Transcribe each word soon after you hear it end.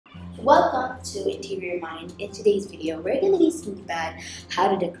welcome to Interior Mind. In today's video, we're going to be speaking about how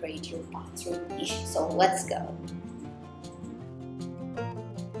to decorate your bathroom niche. So let's go.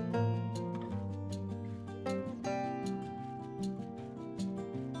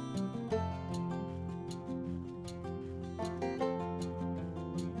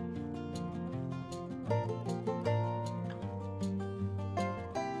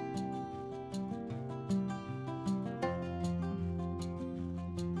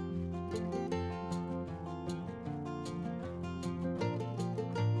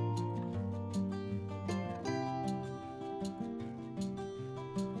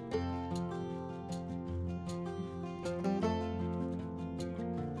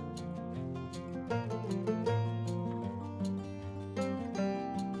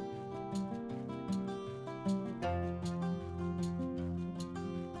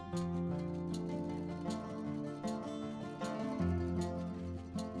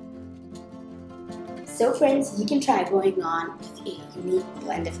 So friends, you can try going on with a unique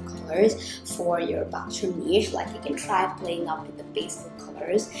blend of colors for your bathroom niche. Like you can try playing up with the pastel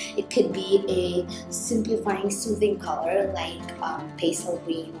colors. It could be a simplifying, soothing color like pastel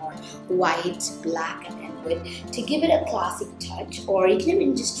green or white, black, and wood to give it a classic touch. Or you can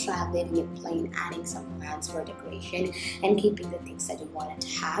even just try letting it plain, adding some plants for decoration and keeping the things that you wanted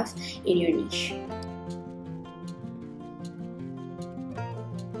to have in your niche.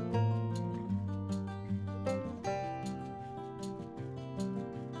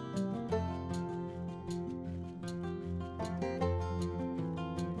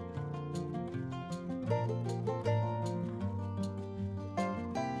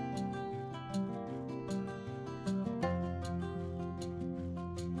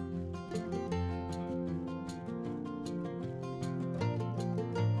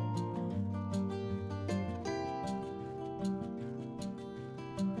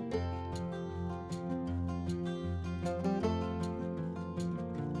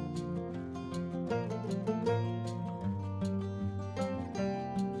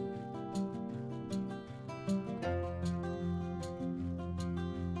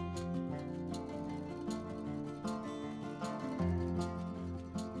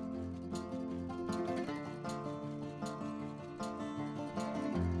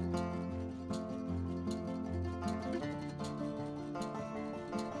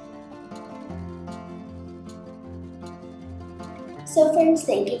 So friends,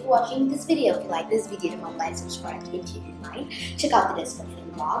 thank you for watching this video. If you like this video, don't like, subscribe to Interior Mind. Check out the description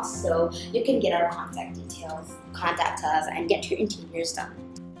box so you can get our contact details, contact us, and get your interiors done.